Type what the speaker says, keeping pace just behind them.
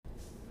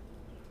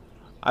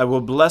I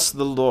will bless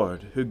the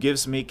Lord, who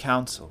gives me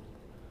counsel.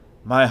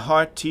 My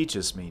heart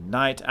teaches me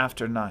night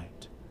after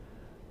night.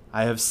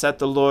 I have set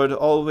the Lord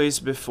always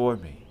before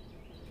me.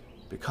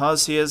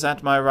 Because he is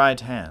at my right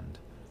hand,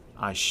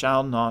 I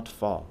shall not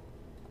fall.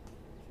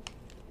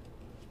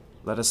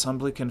 Let us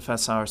humbly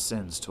confess our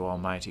sins to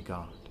Almighty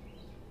God.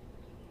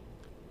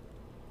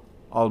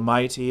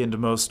 Almighty and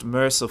most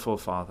merciful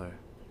Father,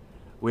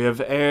 we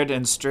have erred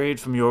and strayed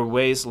from your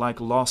ways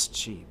like lost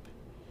sheep.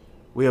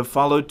 We have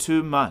followed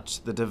too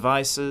much the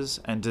devices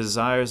and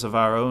desires of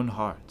our own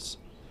hearts.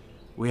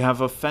 We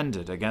have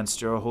offended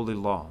against your holy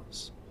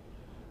laws.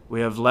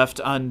 We have left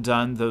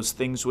undone those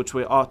things which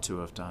we ought to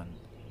have done,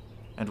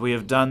 and we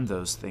have done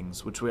those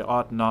things which we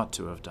ought not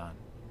to have done.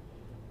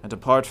 And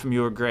apart from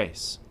your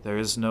grace, there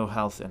is no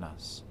health in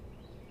us.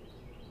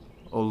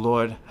 O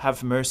Lord,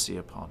 have mercy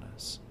upon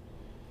us.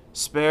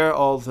 Spare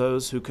all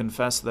those who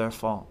confess their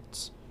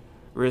faults.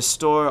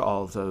 Restore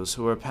all those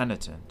who are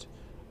penitent,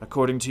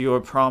 according to your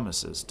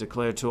promises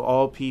declared to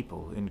all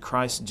people in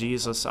Christ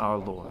Jesus our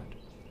Lord.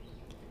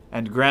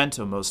 And grant,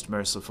 O most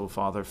merciful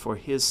Father, for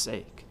his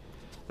sake,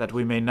 that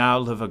we may now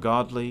live a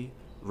godly,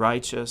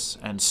 righteous,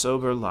 and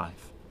sober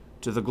life,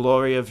 to the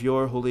glory of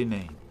your holy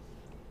name.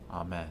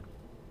 Amen.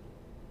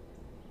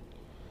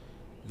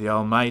 The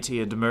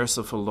Almighty and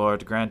merciful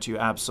Lord grant you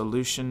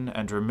absolution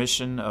and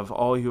remission of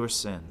all your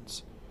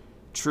sins,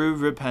 true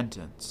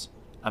repentance,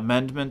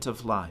 amendment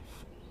of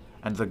life,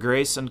 and the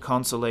grace and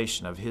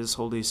consolation of his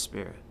Holy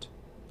Spirit.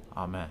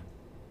 Amen.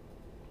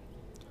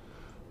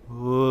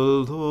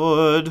 O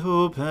Lord,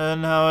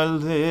 open our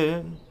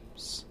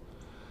lips,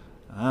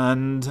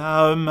 and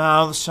our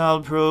mouth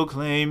shall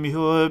proclaim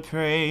your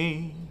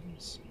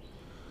praise.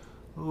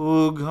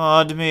 O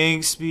God,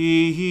 make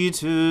speed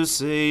to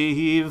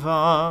save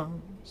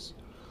us.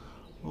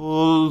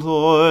 O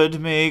Lord,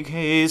 make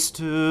haste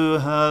to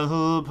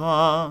help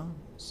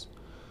us.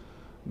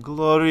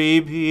 Glory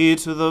be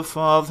to the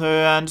Father,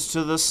 and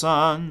to the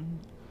Son,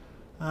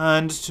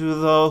 and to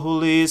the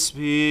Holy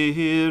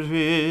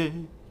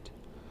Spirit,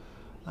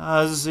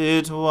 as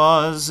it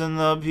was in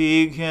the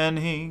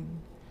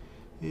beginning,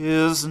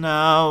 is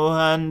now,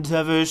 and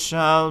ever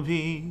shall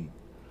be,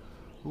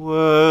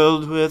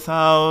 world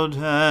without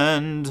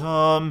end.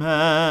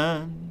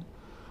 Amen.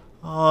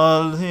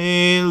 Alleluia.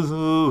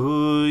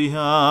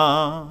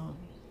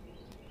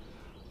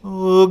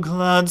 O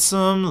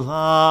gladsome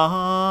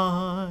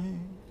light,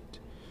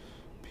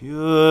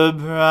 pure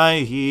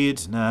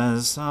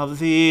brightness of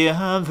the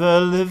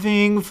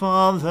ever-living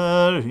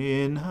Father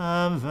in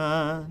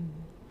heaven,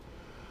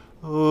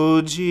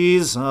 O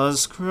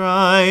Jesus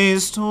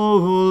Christ,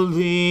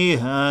 holy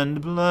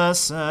and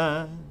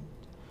blessed,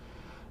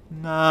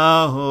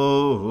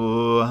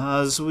 now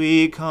as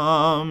we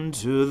come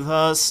to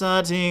the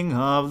setting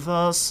of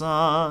the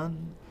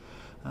sun,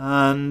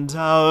 and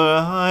our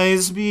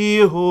eyes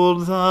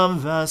behold the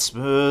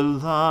vesper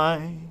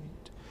light,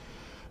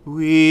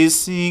 we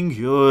sing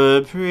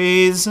your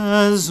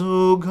praises,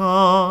 O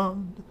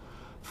God,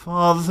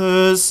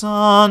 Father,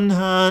 Son,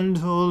 and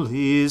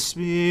Holy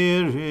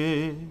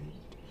Spirit.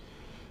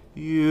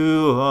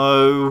 You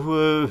are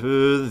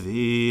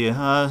worthy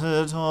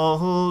at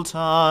all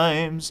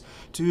times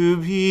to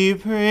be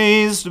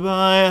praised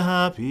by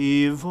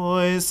happy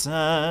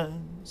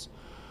voices,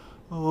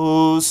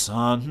 O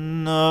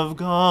Son of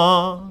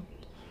God,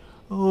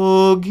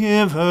 O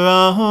Giver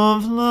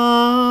of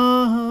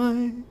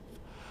life,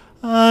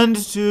 and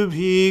to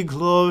be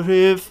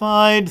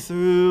glorified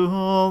through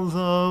all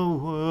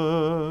the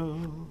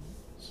worlds.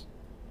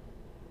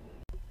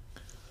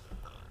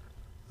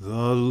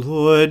 The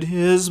Lord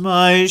is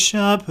my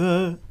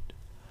shepherd,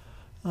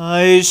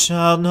 I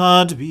shall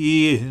not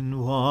be in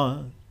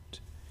want.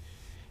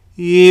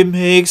 He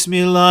makes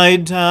me lie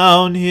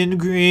down in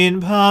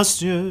green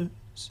pastures.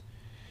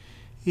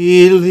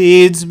 He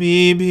leads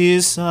me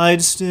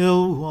beside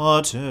still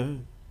waters.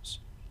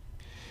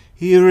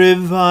 He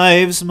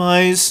revives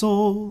my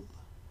soul,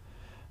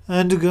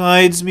 and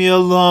guides me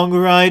along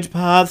right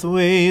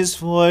pathways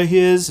for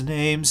his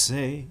name's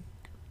sake.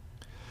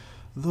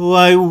 Though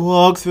I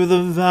walk through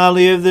the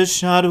valley of the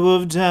shadow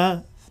of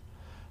death,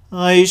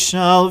 I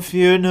shall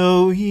fear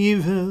no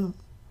evil,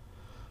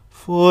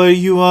 for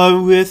you are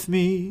with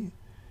me.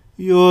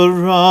 Your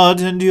rod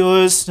and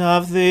your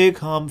staff, they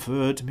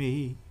comfort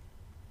me.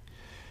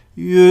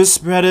 You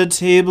spread a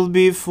table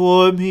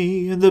before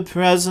me in the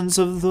presence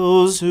of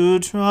those who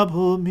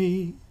trouble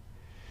me.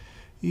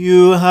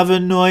 You have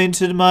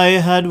anointed my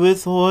head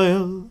with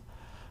oil,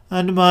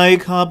 and my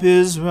cup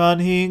is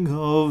running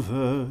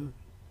over.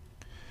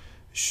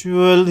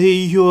 Surely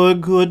your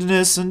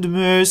goodness and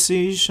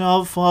mercy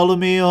shall follow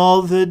me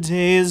all the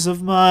days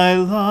of my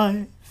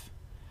life,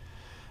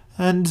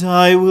 and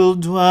I will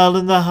dwell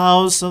in the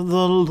house of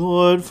the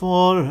Lord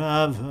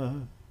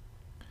forever.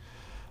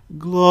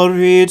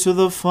 Glory to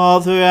the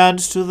Father, and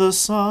to the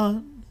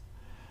Son,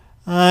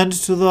 and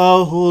to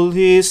the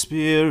Holy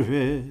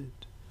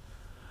Spirit,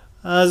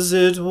 as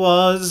it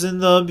was in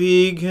the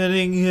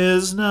beginning,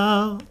 is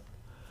now,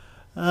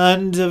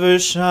 and ever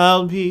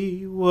shall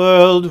be,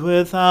 world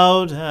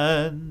without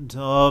end.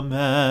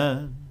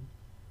 Amen.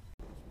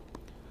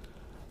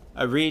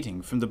 A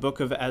reading from the book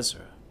of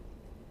Ezra.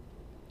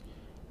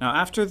 Now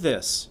after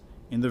this,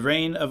 in the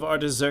reign of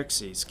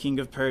Artaxerxes, king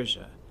of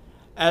Persia,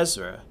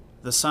 Ezra,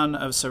 the son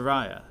of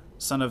Seraiah,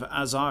 son of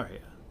Azariah,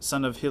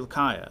 son of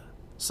Hilkiah,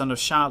 son of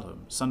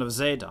Shallum, son of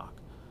Zadok,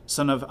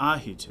 son of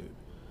Ahitub,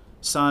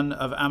 son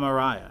of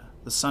Amariah,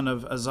 the son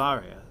of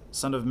Azariah,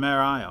 son of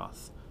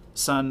Meraioth,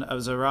 son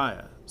of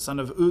Zariah, son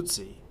of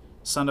Uzzi,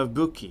 son of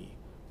Buki,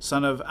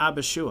 son of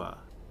Abishua,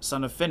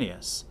 son of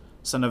Phinehas,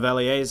 son of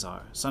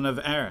Eleazar, son of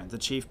Aaron, the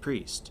chief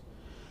priest.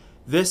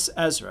 This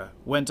Ezra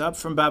went up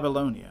from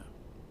Babylonia.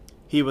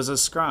 He was a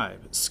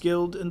scribe,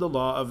 skilled in the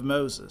law of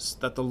Moses,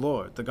 that the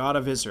Lord, the God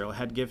of Israel,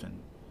 had given.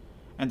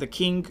 And the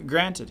king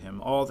granted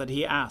him all that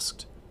he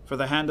asked, for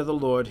the hand of the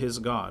Lord his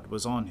God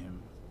was on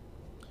him.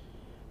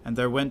 And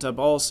there went up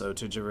also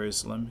to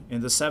Jerusalem,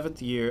 in the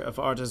 7th year of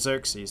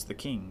Artaxerxes the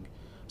king,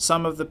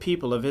 some of the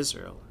people of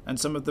Israel, and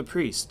some of the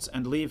priests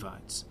and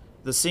Levites,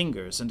 the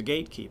singers and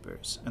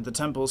gatekeepers, and the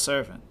temple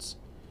servants.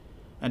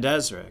 And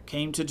Ezra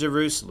came to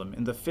Jerusalem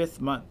in the 5th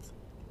month,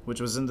 which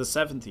was in the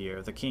 7th year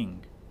of the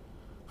king.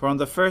 For on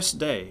the 1st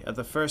day of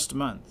the 1st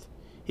month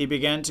he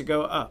began to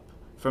go up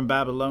from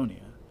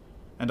Babylonia,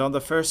 and on the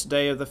 1st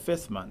day of the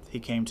 5th month he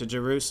came to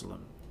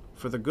Jerusalem,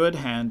 for the good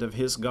hand of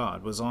his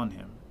God was on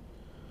him.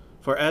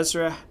 For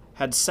Ezra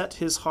had set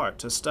his heart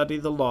to study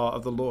the law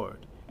of the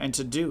Lord, and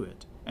to do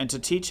it, and to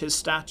teach his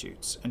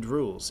statutes and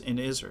rules in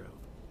Israel.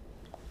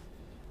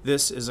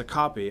 This is a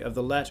copy of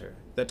the letter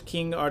that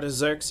King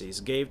Artaxerxes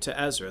gave to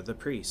Ezra the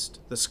priest,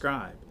 the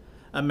scribe,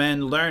 a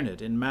man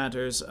learned in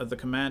matters of the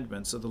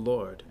commandments of the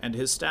Lord and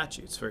his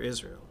statutes for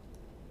Israel.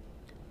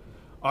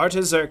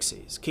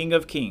 Artaxerxes, king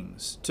of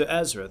kings, to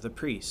Ezra the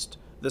priest,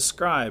 the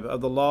scribe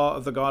of the law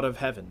of the God of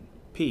heaven,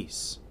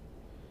 peace.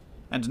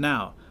 And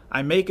now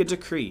I make a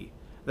decree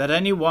that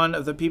any one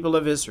of the people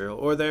of Israel,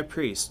 or their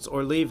priests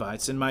or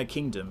Levites in my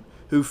kingdom,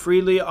 who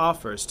freely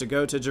offers to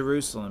go to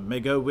Jerusalem, may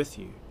go with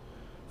you.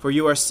 For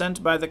you are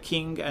sent by the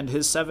king and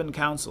his 7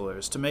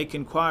 counselors to make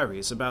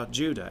inquiries about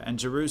Judah and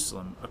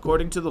Jerusalem,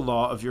 according to the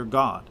law of your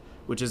God,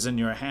 which is in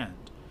your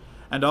hand,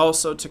 and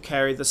also to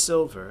carry the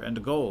silver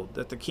and gold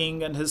that the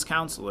king and his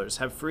counselors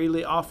have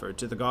freely offered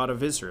to the God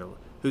of Israel,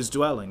 whose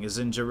dwelling is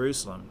in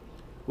Jerusalem,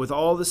 with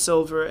all the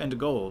silver and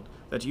gold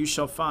that you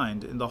shall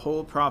find in the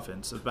whole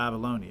province of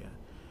Babylonia,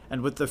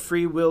 and with the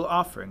free will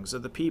offerings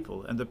of the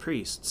people and the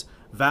priests,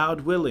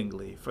 vowed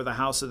willingly for the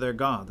house of their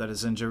God that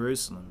is in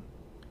Jerusalem.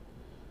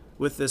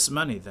 With this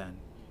money, then,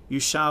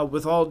 you shall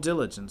with all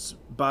diligence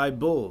buy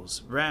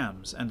bulls,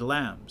 rams, and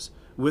lambs,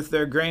 with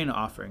their grain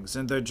offerings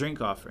and their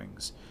drink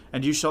offerings,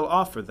 and you shall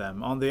offer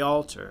them on the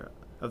altar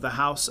of the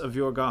house of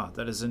your God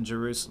that is in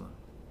Jerusalem.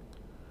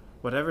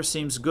 Whatever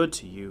seems good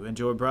to you and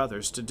your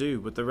brothers to do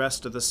with the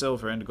rest of the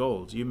silver and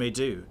gold, you may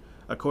do,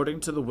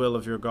 according to the will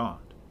of your God.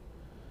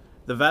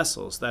 The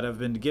vessels that have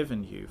been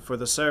given you for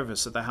the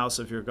service of the house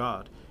of your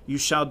God, you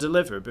shall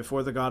deliver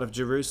before the God of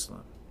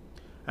Jerusalem.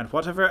 And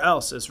whatever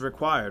else is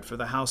required for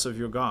the house of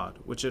your God,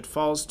 which it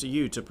falls to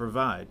you to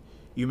provide,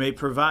 you may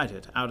provide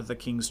it out of the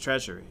king's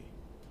treasury.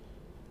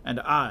 And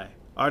I,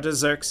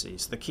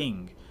 Artaxerxes the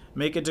king,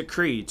 make a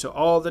decree to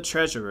all the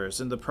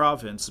treasurers in the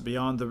province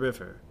beyond the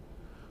river.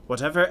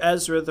 Whatever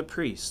Ezra the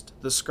priest,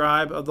 the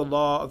scribe of the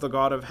law of the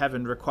God of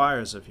heaven,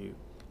 requires of you,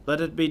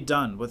 let it be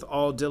done with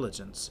all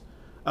diligence,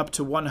 up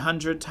to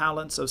 100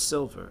 talents of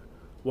silver,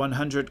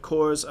 100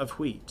 cores of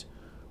wheat,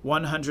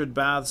 100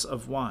 baths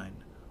of wine,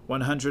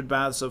 100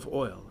 baths of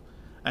oil,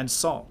 and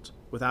salt,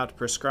 without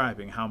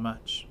prescribing how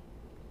much.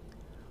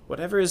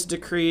 Whatever is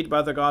decreed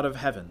by the God of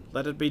heaven,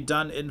 let it be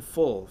done in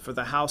full for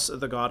the house of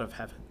the God of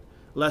heaven,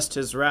 lest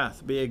his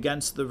wrath be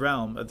against the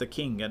realm of the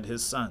king and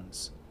his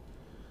sons.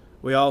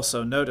 We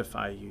also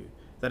notify you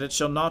that it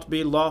shall not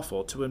be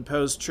lawful to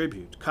impose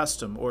tribute,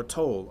 custom, or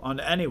toll on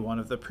any one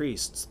of the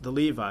priests, the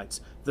Levites,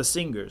 the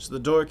singers, the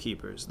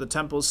doorkeepers, the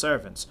temple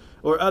servants,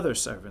 or other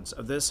servants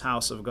of this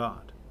house of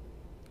God.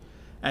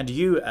 And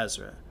you,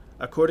 Ezra,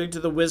 according to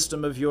the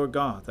wisdom of your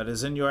God that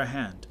is in your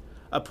hand,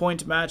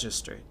 appoint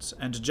magistrates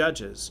and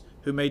judges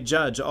who may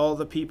judge all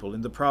the people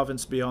in the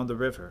province beyond the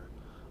river,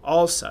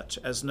 all such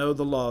as know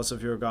the laws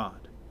of your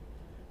God.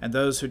 And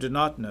those who do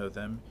not know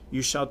them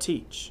you shall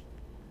teach.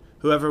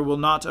 Whoever will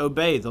not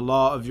obey the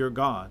law of your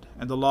God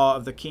and the law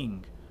of the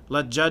king,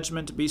 let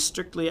judgment be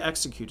strictly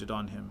executed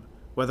on him,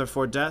 whether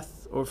for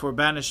death or for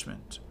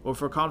banishment, or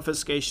for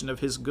confiscation of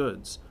his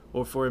goods,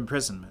 or for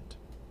imprisonment.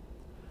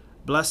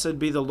 Blessed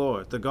be the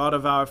Lord, the God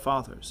of our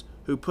fathers,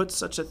 who put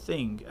such a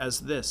thing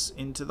as this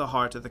into the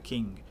heart of the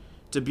king,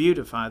 to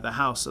beautify the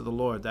house of the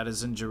Lord that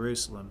is in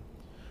Jerusalem,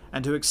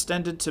 and who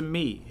extended to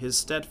me his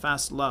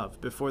steadfast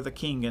love before the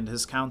king and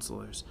his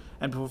counselors,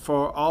 and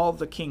before all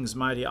the king's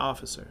mighty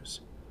officers.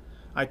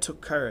 I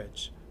took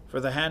courage, for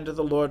the hand of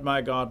the Lord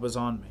my God was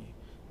on me,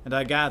 and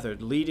I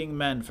gathered leading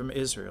men from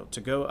Israel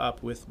to go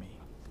up with me.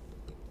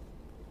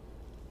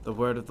 The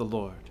word of the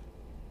Lord.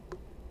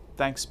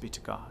 Thanks be to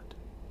God.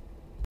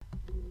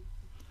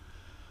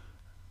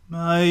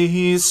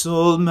 My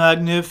soul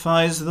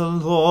magnifies the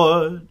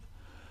Lord.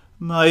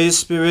 My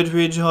spirit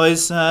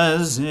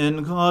rejoices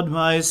in God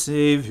my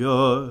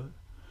Saviour.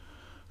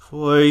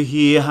 For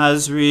he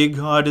has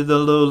regarded the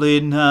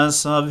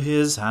lowliness of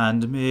his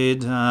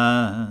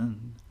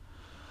handmaiden.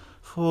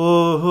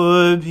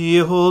 For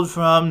behold,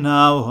 from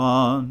now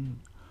on,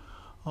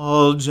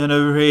 all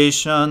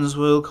generations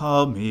will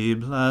call me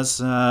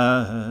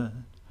blessed.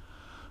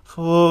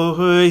 For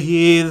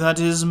he that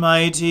is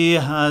mighty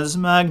has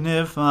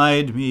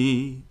magnified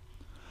me,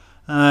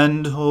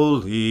 and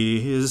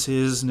holy is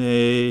his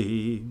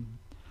name.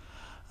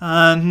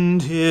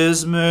 And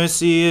his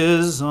mercy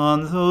is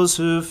on those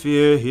who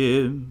fear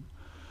him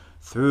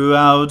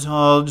throughout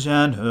all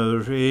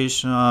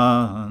generations.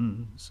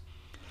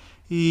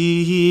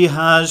 He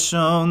has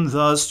shown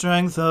the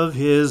strength of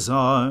his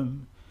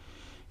arm.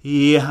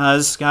 He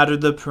has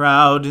scattered the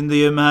proud in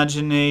the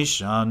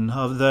imagination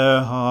of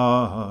their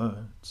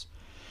hearts.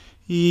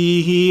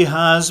 He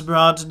has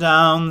brought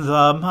down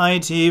the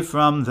mighty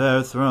from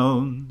their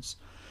thrones,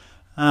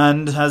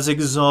 and has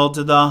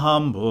exalted the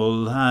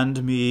humble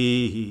and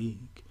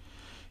meek.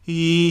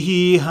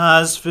 He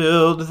has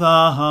filled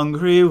the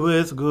hungry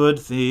with good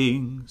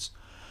things,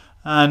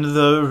 and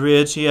the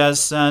rich he has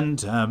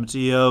sent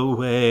empty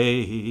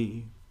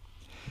away.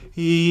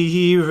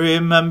 He,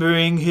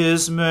 remembering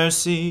his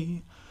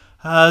mercy,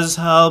 has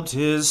helped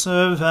his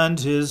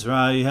servant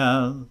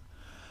Israel,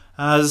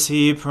 as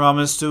he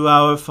promised to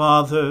our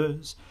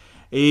fathers,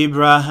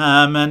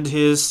 Abraham and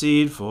his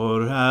seed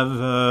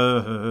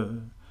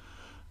forever.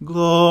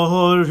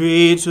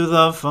 Glory to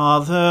the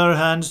Father,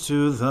 and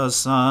to the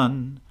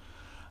Son,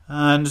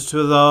 and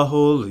to the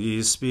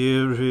Holy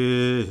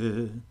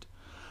Spirit,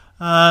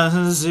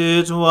 as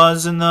it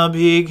was in the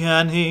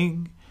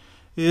beginning,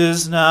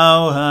 is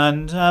now,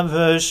 and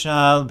ever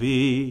shall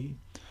be,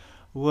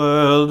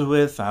 world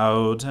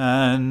without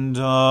end.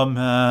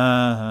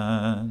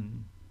 Amen.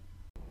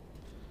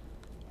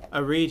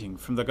 A reading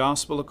from the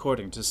Gospel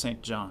according to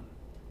St. John.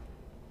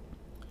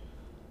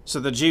 So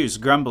the Jews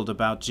grumbled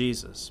about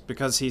Jesus,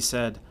 because he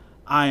said,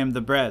 I am the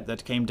bread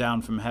that came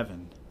down from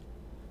heaven.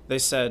 They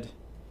said,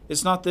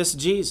 Is not this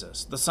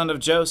Jesus, the son of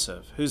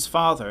Joseph, whose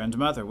father and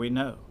mother we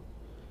know?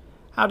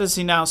 How does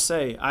he now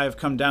say, I have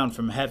come down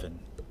from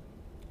heaven?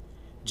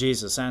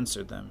 Jesus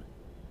answered them,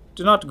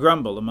 Do not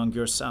grumble among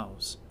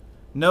yourselves.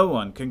 No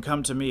one can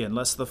come to me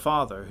unless the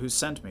Father who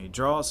sent me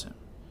draws him,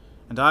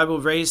 and I will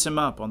raise him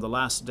up on the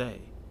last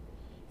day.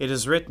 It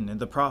is written in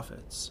the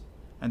prophets,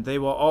 and they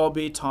will all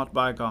be taught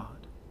by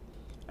God.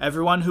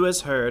 Everyone who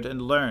has heard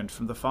and learned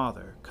from the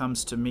Father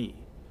comes to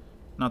me.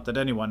 Not that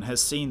anyone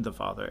has seen the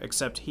Father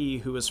except he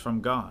who is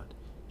from God.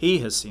 He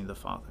has seen the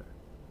Father.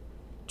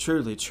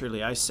 Truly,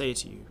 truly, I say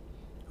to you,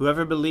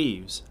 whoever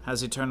believes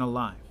has eternal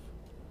life.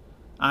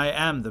 I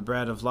am the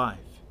bread of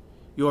life.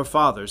 Your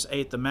fathers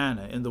ate the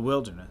manna in the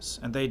wilderness,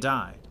 and they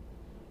died.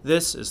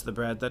 This is the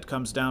bread that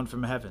comes down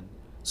from heaven,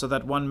 so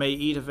that one may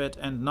eat of it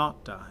and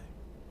not die.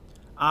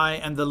 I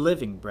am the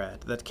living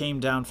bread that came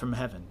down from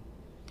heaven.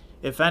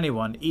 If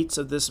anyone eats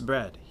of this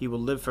bread, he will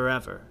live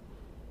forever,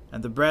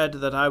 and the bread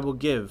that I will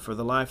give for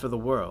the life of the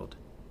world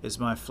is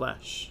my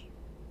flesh.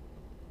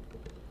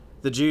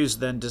 The Jews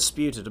then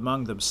disputed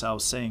among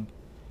themselves, saying,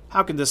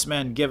 How can this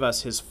man give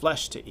us his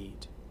flesh to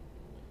eat?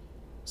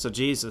 So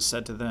Jesus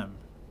said to them,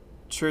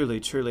 Truly,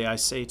 truly, I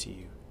say to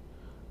you,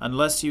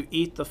 unless you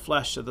eat the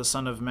flesh of the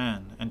Son of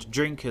Man and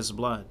drink his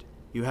blood,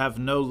 you have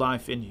no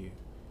life in you.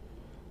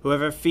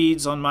 Whoever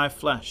feeds on my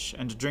flesh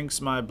and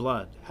drinks my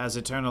blood has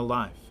eternal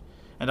life,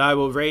 and I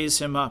will raise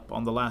him up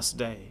on the last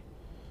day.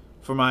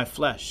 For my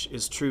flesh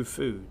is true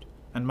food,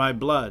 and my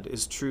blood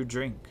is true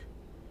drink.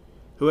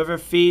 Whoever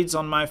feeds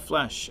on my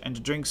flesh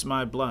and drinks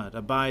my blood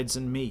abides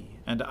in me,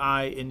 and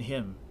I in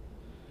him.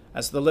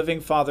 As the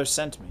living Father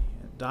sent me,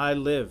 and I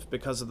live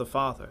because of the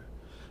Father,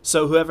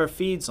 so whoever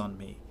feeds on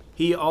me,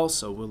 he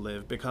also will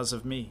live because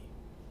of me.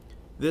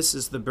 This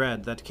is the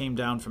bread that came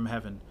down from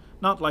heaven,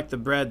 not like the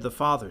bread the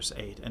fathers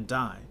ate and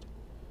died.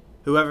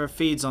 Whoever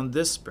feeds on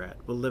this bread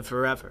will live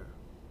forever.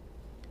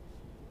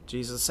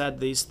 Jesus said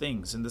these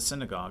things in the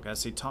synagogue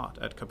as he taught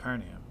at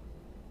Capernaum.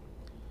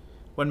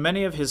 When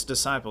many of his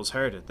disciples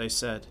heard it, they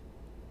said,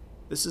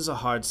 This is a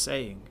hard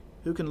saying.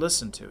 Who can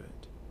listen to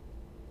it?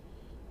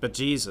 But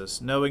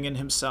Jesus, knowing in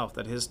himself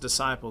that his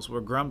disciples were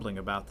grumbling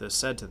about this,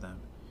 said to them,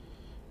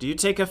 Do you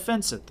take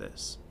offense at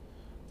this?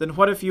 Then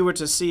what if you were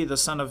to see the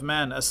Son of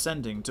Man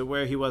ascending to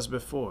where he was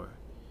before?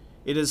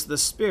 It is the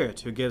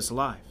Spirit who gives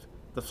life.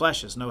 The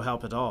flesh is no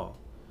help at all.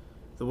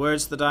 The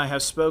words that I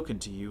have spoken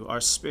to you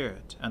are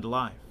spirit and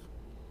life.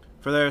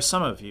 For there are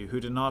some of you who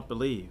do not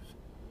believe.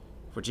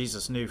 For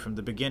Jesus knew from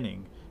the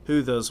beginning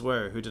who those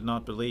were who did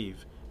not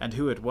believe, and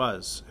who it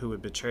was who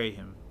would betray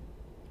him.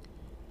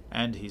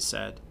 And he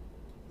said,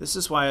 This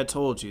is why I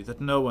told you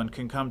that no one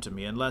can come to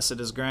me unless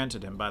it is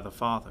granted him by the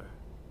Father.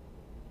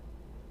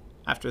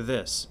 After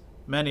this,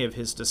 many of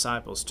his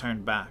disciples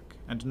turned back,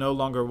 and no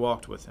longer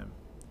walked with him.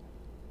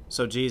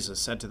 So Jesus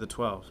said to the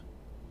 12,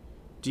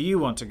 Do you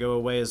want to go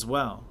away as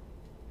well?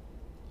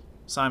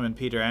 Simon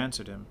Peter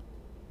answered him,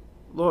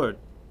 Lord,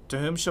 To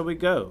whom shall we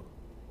go?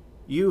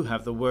 You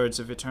have the words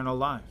of eternal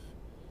life,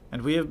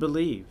 and we have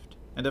believed,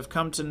 and have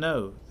come to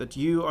know that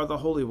you are the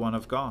Holy One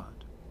of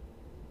God."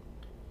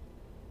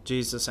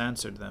 Jesus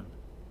answered them,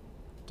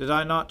 "Did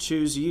I not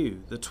choose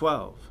you, the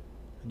 12,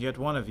 and yet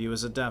one of you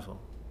is a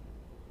devil?"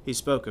 He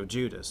spoke of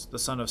Judas, the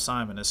son of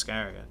Simon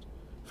Iscariot,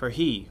 for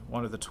he,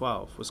 one of the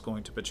 12, was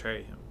going to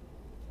betray him.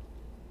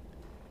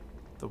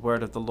 The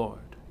word of the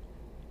Lord.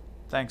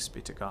 Thanks be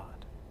to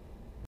God.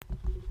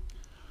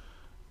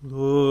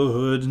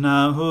 Lord,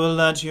 now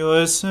let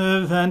your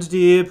servant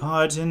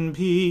depart in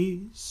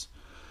peace,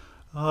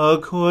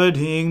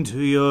 according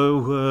to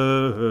your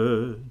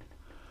word.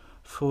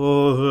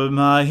 For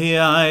my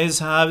eyes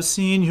have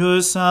seen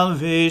your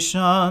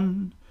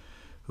salvation,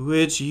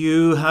 which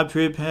you have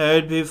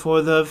prepared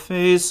before the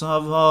face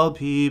of all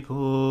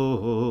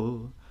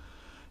people,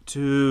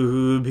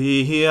 to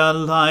be a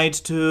light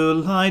to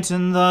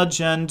lighten the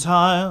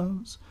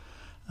Gentiles,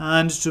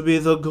 and to be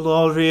the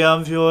glory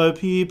of your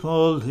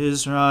people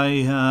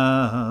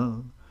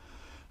Israel.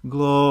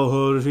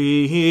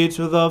 Glory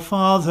to the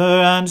Father,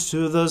 and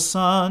to the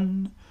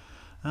Son,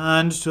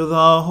 and to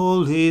the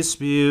Holy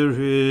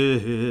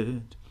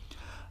Spirit,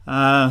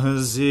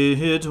 as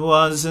it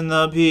was in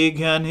the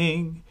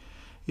beginning,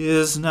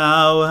 is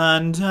now,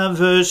 and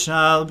ever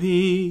shall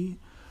be,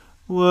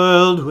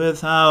 world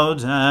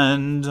without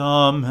end.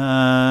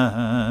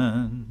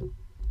 Amen.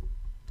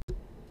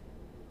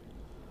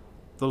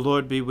 The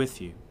Lord be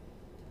with you.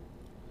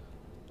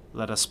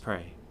 Let us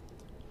pray.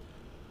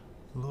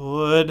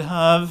 Lord,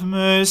 have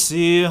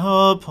mercy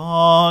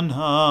upon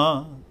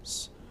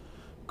us.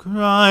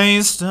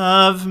 Christ,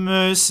 have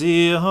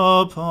mercy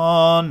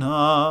upon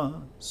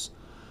us.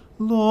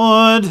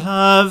 Lord,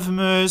 have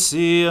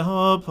mercy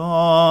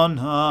upon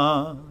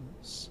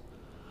us.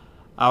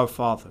 Our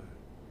Father,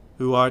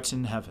 who art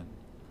in heaven,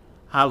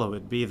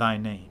 hallowed be thy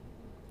name.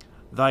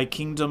 Thy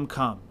kingdom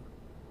come,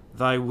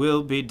 thy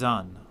will be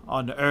done,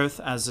 on earth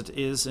as it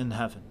is in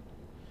heaven.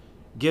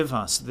 Give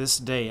us this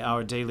day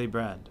our daily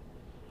bread,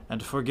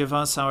 and forgive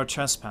us our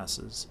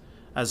trespasses,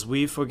 as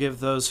we forgive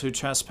those who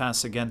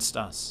trespass against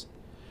us.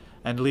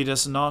 And lead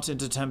us not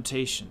into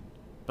temptation,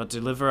 but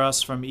deliver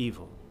us from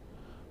evil.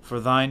 For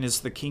thine is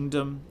the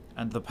kingdom,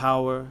 and the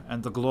power,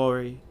 and the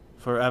glory,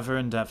 forever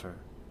and ever.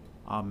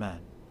 Amen.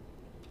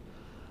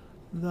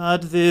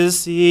 That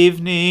this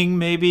evening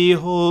may be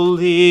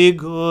holy,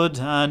 good,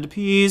 and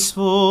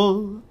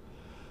peaceful,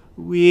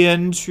 we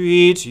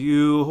entreat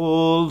you,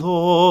 O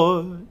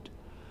Lord,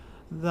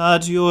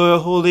 that your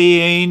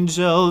holy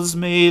angels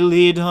may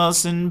lead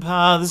us in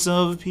paths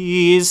of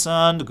peace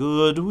and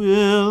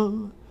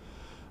goodwill.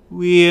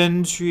 We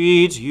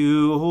entreat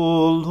you,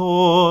 O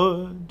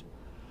Lord,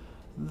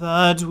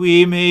 that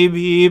we may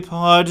be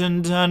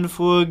pardoned and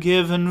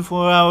forgiven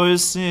for our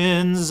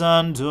sins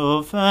and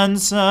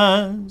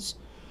offenses.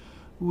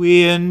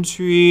 We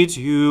entreat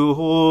you,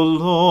 O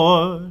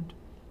Lord,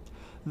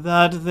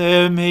 that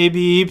there may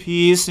be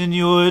peace in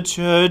your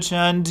church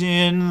and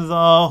in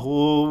the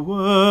whole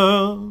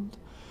world.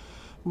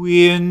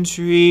 We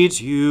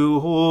entreat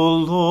you, O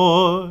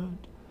Lord,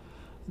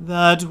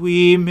 that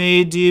we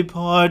may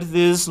depart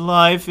this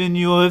life in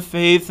your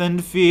faith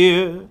and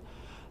fear,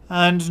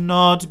 and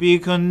not be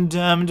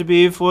condemned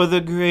before the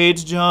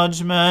great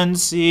judgment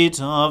seat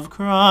of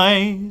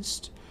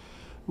Christ.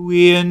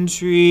 We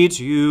entreat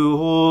you,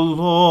 O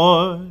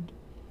Lord,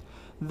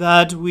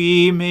 that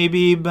we may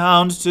be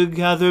bound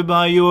together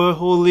by your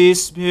Holy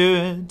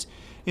Spirit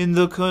in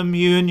the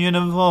communion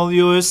of all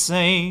your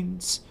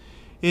saints,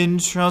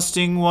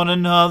 entrusting one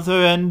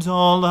another and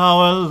all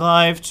our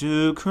life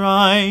to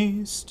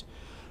Christ.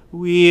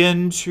 We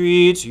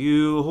entreat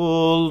you,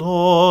 O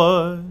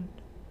Lord.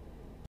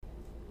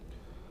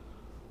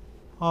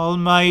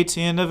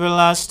 Almighty and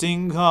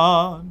everlasting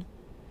God,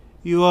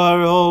 you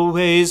are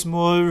always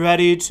more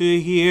ready to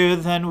hear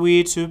than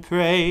we to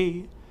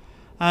pray,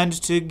 and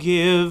to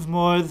give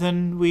more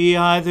than we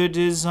either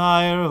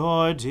desire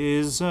or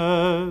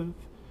deserve.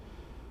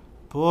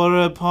 Pour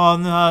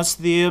upon us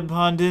the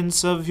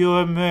abundance of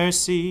your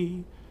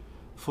mercy,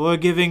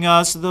 forgiving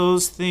us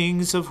those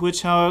things of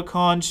which our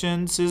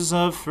conscience is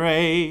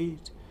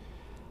afraid,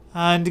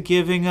 and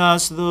giving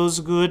us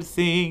those good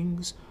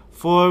things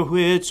for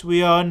which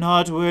we are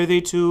not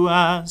worthy to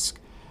ask,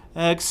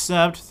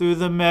 except through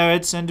the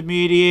merits and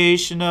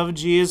mediation of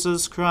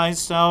Jesus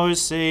Christ our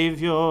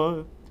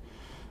Saviour,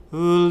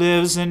 who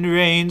lives and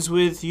reigns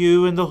with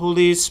you in the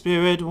Holy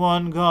Spirit,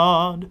 one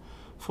God,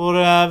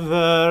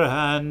 forever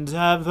and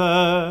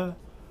ever.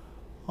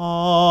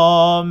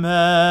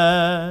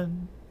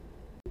 Amen.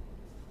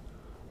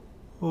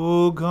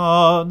 O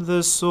God,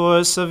 the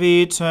source of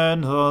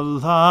eternal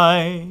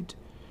light,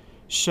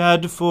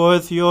 shed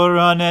forth your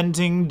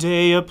unending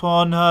day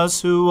upon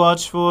us who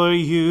watch for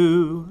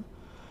you,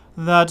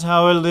 that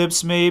our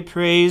lips may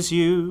praise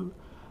you,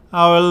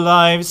 our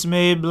lives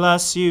may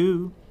bless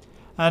you,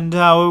 and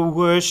our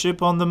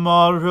worship on the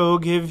morrow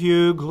give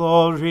you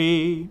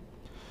glory.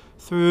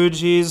 Through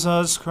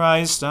Jesus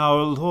Christ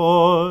our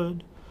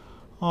Lord.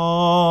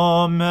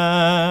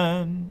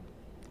 Amen.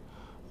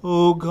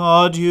 O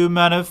God, you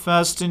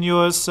manifest in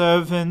your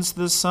servants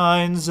the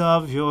signs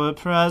of your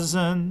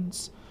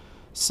presence.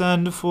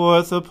 Send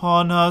forth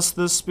upon us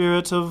the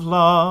Spirit of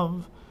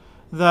love,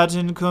 that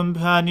in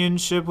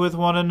companionship with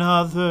one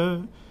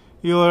another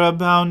your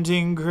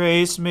abounding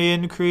grace may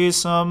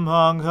increase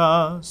among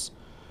us.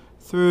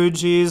 Through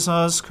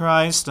Jesus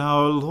Christ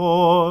our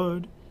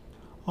Lord.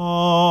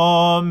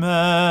 Amen.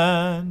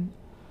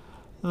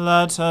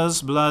 Let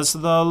us bless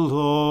the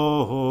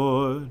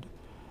Lord.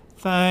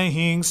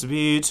 Thanks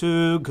be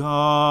to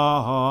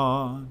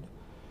God.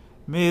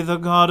 May the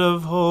God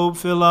of hope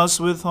fill us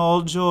with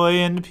all joy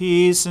and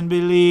peace in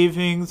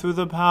believing through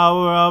the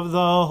power of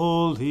the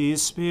Holy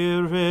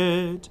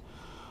Spirit.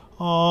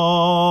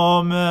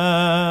 Amen.